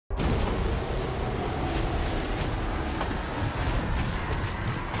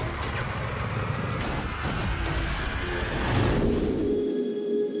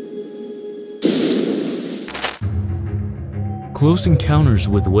Close encounters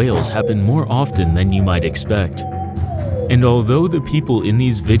with whales happen more often than you might expect. And although the people in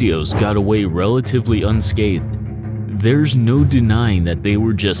these videos got away relatively unscathed, there's no denying that they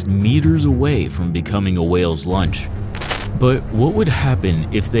were just meters away from becoming a whale's lunch. But what would happen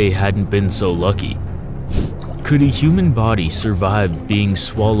if they hadn't been so lucky? Could a human body survive being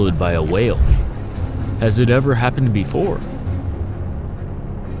swallowed by a whale? Has it ever happened before?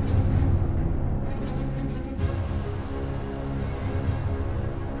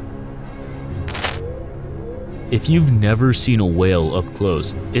 If you've never seen a whale up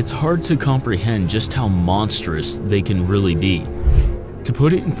close, it's hard to comprehend just how monstrous they can really be. To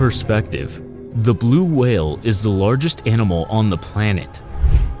put it in perspective, the blue whale is the largest animal on the planet.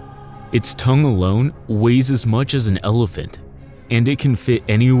 Its tongue alone weighs as much as an elephant, and it can fit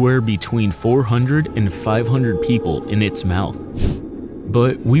anywhere between 400 and 500 people in its mouth.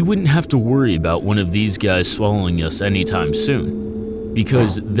 But we wouldn't have to worry about one of these guys swallowing us anytime soon,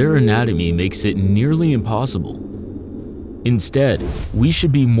 because their anatomy makes it nearly impossible. Instead, we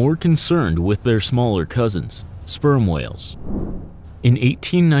should be more concerned with their smaller cousins, sperm whales. In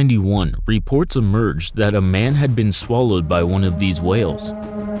 1891, reports emerged that a man had been swallowed by one of these whales,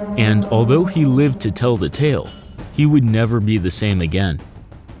 and although he lived to tell the tale, he would never be the same again.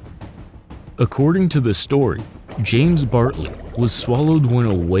 According to the story, James Bartley was swallowed when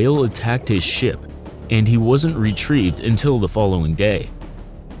a whale attacked his ship, and he wasn't retrieved until the following day.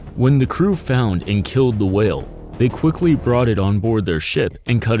 When the crew found and killed the whale, they quickly brought it on board their ship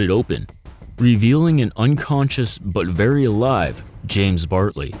and cut it open, revealing an unconscious but very alive James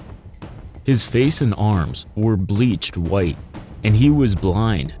Bartley. His face and arms were bleached white, and he was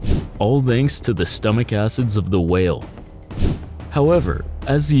blind, all thanks to the stomach acids of the whale. However,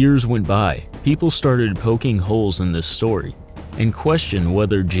 as the years went by, people started poking holes in this story and questioned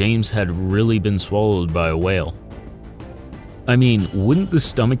whether James had really been swallowed by a whale. I mean, wouldn't the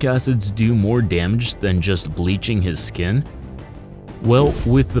stomach acids do more damage than just bleaching his skin? Well,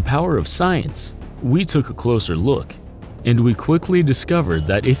 with the power of science, we took a closer look, and we quickly discovered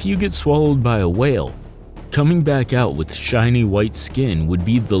that if you get swallowed by a whale, coming back out with shiny white skin would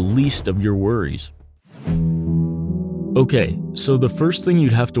be the least of your worries. Okay, so the first thing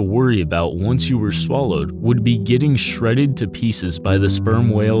you'd have to worry about once you were swallowed would be getting shredded to pieces by the sperm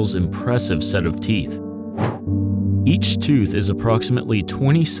whale's impressive set of teeth. Each tooth is approximately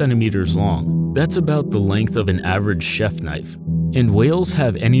 20 centimeters long. That's about the length of an average chef knife, and whales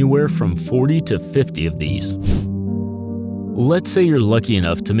have anywhere from 40 to 50 of these. Let's say you're lucky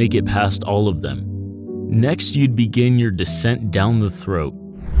enough to make it past all of them. Next, you'd begin your descent down the throat.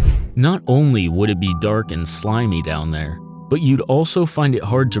 Not only would it be dark and slimy down there, but you'd also find it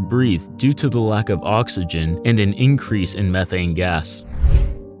hard to breathe due to the lack of oxygen and an increase in methane gas.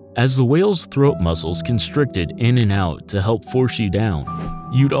 As the whale's throat muscles constricted in and out to help force you down,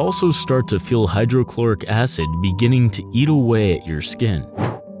 you'd also start to feel hydrochloric acid beginning to eat away at your skin.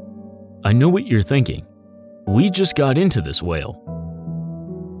 I know what you're thinking. We just got into this whale.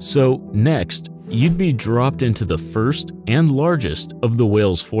 So next, you'd be dropped into the first and largest of the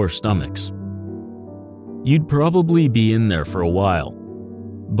whale's 4 stomachs. You'd probably be in there for a while,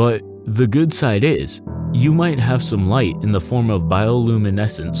 but the good side is, you might have some light in the form of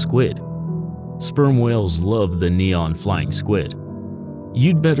bioluminescent squid. Sperm whales love the neon flying squid.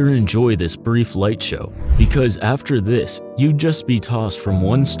 You'd better enjoy this brief light show, because after this, you'd just be tossed from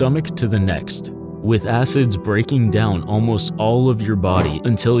one stomach to the next, with acids breaking down almost all of your body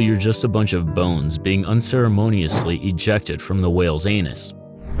until you're just a bunch of bones being unceremoniously ejected from the whale's anus.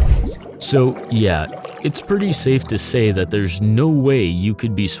 So yeah, it's pretty safe to say that there's no way you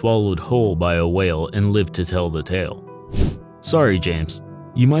could be swallowed whole by a whale and live to tell the tale. Sorry, James,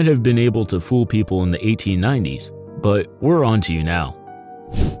 you might have been able to fool people in the 1890s, but we're on to you now.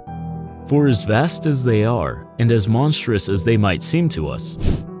 For as vast as they are, and as monstrous as they might seem to us,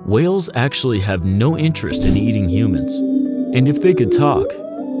 whales actually have no interest in eating humans. And if they could talk,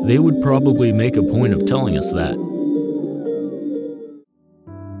 they would probably make a point of telling us that.